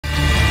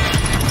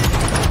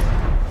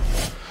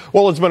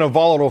Well, it's been a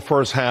volatile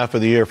first half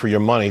of the year for your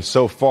money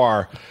so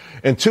far.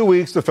 In 2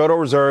 weeks, the Federal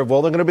Reserve,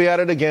 well, they're going to be at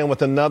it again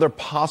with another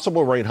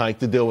possible rate hike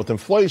to deal with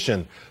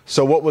inflation.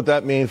 So what would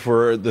that mean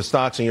for the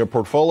stocks in your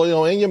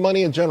portfolio and your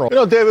money in general? You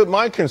know, David,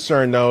 my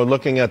concern, though,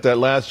 looking at that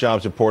last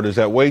jobs report, is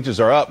that wages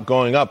are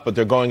going up, but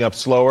they're going up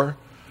slower.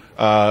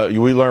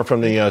 We learned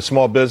from the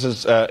small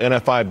business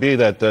NFIB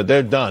that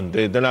they're done.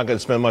 They're not going to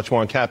spend much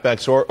more on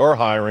CapEx or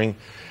hiring.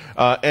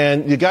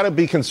 And you got to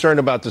be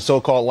concerned about the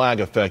so-called lag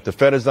effect. The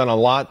Fed has done a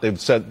lot. They've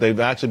said they've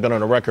actually been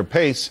on a record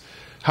pace.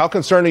 How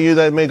concerned are you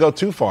that it may go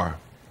too far?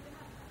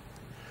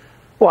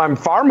 Well, I'm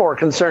far more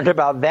concerned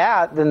about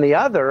that than the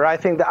other. I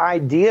think the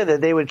idea that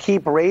they would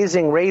keep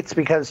raising rates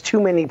because too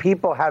many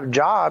people have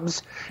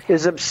jobs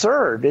is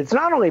absurd. It's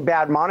not only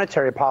bad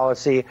monetary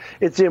policy,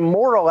 it's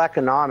immoral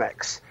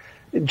economics.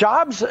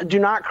 Jobs do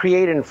not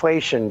create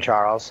inflation,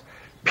 Charles.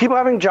 People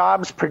having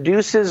jobs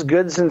produces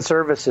goods and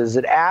services.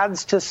 It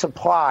adds to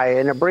supply,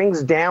 and it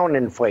brings down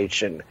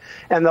inflation.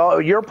 And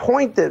your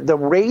point that the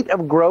rate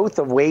of growth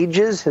of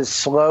wages has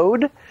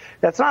slowed,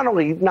 that's not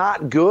only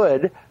not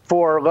good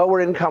for lower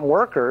income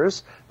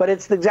workers, but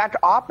it's the exact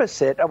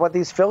opposite of what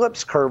these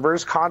Phillips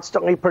curvers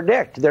constantly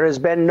predict. There has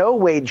been no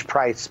wage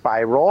price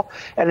spiral.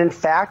 And in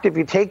fact, if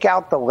you take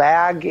out the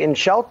lag in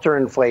shelter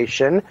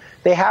inflation,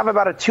 they have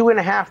about a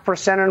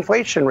 2.5%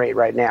 inflation rate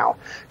right now.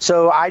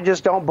 So I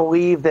just don't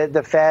believe that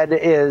the Fed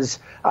is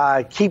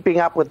keeping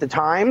up with the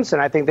times.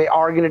 And I think they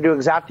are going to do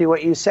exactly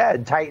what you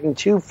said, tighten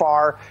too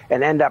far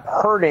and end up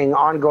hurting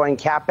ongoing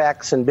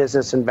CapEx and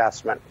business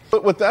investment.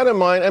 But with that in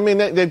mind, I mean,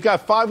 they've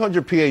got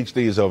 500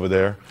 PhDs over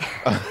there.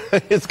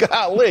 It's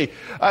golly.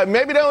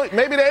 Maybe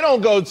they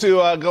don't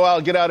go out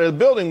and get out of the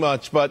building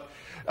much, but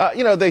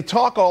they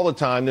talk all the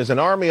time. There's an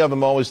army of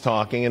them always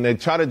talking, and they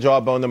try to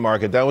jawbone the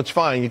market. That was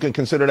fine. You can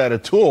consider that a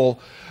tool.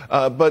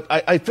 But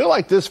I feel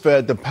like this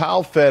Fed, the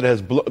Powell Fed,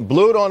 has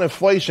blew it on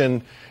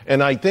inflation,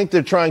 and I think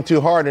they're trying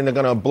too hard, and they're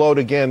going to blow it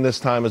again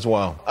this time as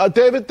well.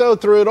 David, though,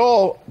 through it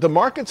all, the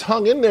market's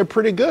hung in there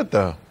pretty good,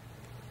 though.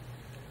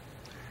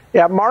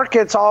 Yeah,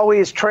 markets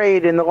always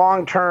trade in the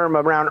long term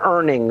around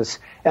earnings,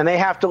 and they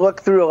have to look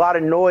through a lot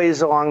of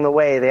noise along the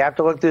way. They have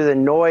to look through the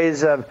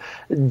noise of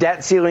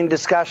debt ceiling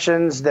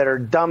discussions that are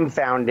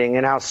dumbfounding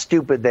and how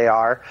stupid they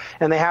are.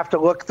 And they have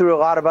to look through a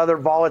lot of other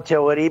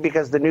volatility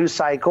because the news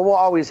cycle will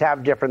always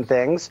have different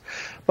things.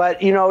 But,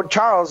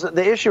 Charles,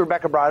 the issue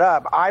Rebecca brought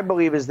up, I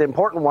believe is the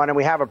important one, and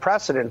we have a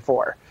precedent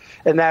for,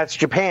 and that's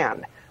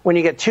Japan. When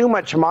you get too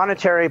much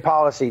monetary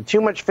policy,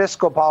 too much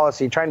fiscal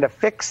policy trying to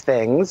fix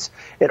things,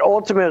 it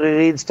ultimately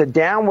leads to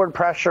downward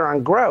pressure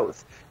on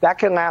growth. That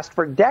can last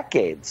for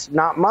decades,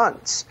 not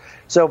months.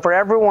 So for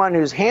everyone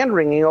who's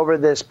hand-wringing over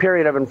this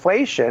period of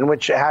inflation,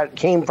 which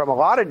came from a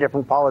lot of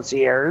different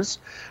policy errors,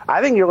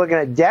 I think you're looking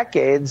at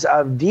decades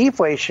of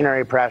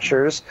deflationary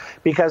pressures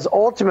because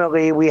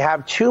ultimately we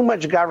have too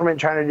much government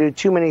trying to do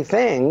too many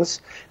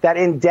things. That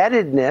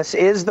indebtedness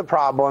is the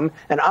problem.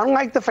 And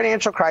unlike the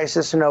financial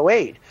crisis in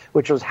 '08,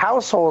 which was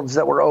households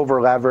that were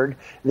over-levered,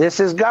 this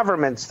is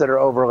governments that are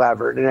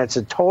over-levered. And it's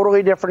a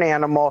totally different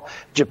animal.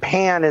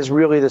 Japan is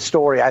really the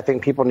story I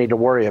think people need to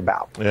worry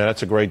about. Yeah,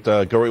 that's a great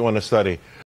one to study.